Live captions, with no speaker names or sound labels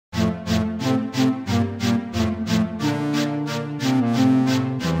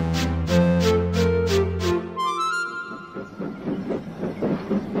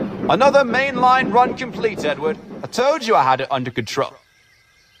Another mainline run complete, Edward. I told you I had it under control.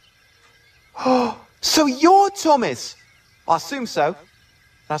 So you're Thomas? I assume so.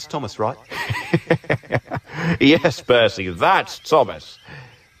 That's Thomas, right? Yes, Percy, that's Thomas.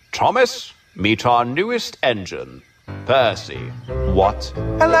 Thomas, meet our newest engine, Percy. What?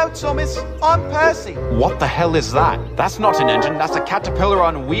 Hello, Thomas. I'm Percy. What the hell is that? That's not an engine, that's a caterpillar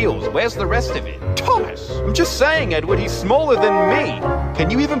on wheels. Where's the rest of it? Thomas! I'm just saying, Edward, he's smaller than me. Can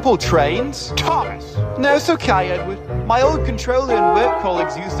you even pull trains? Thomas! No, it's okay, Edward. My old controller and work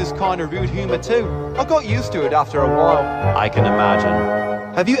colleagues use this kind of rude humor too. I got used to it after a while. I can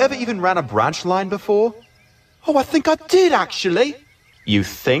imagine. Have you ever even ran a branch line before? Oh, I think I did, actually. You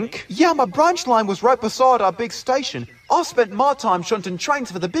think? Yeah, my branch line was right beside our big station. I spent my time shunting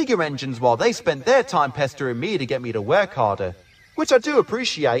trains for the bigger engines while they spent their time pestering me to get me to work harder. Which I do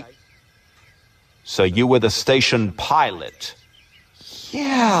appreciate. So you were the station pilot?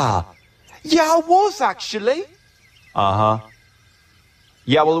 Yeah. Yeah, I was, actually. Uh-huh.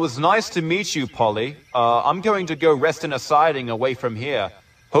 Yeah, well, it was nice to meet you, Polly. I'm going to go rest in a siding away from here.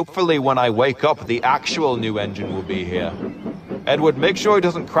 Hopefully when I wake up, the actual new engine will be here. Edward, make sure he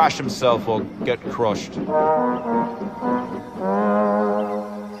doesn't crash himself or get crushed.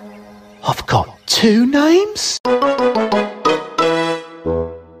 I've got two names?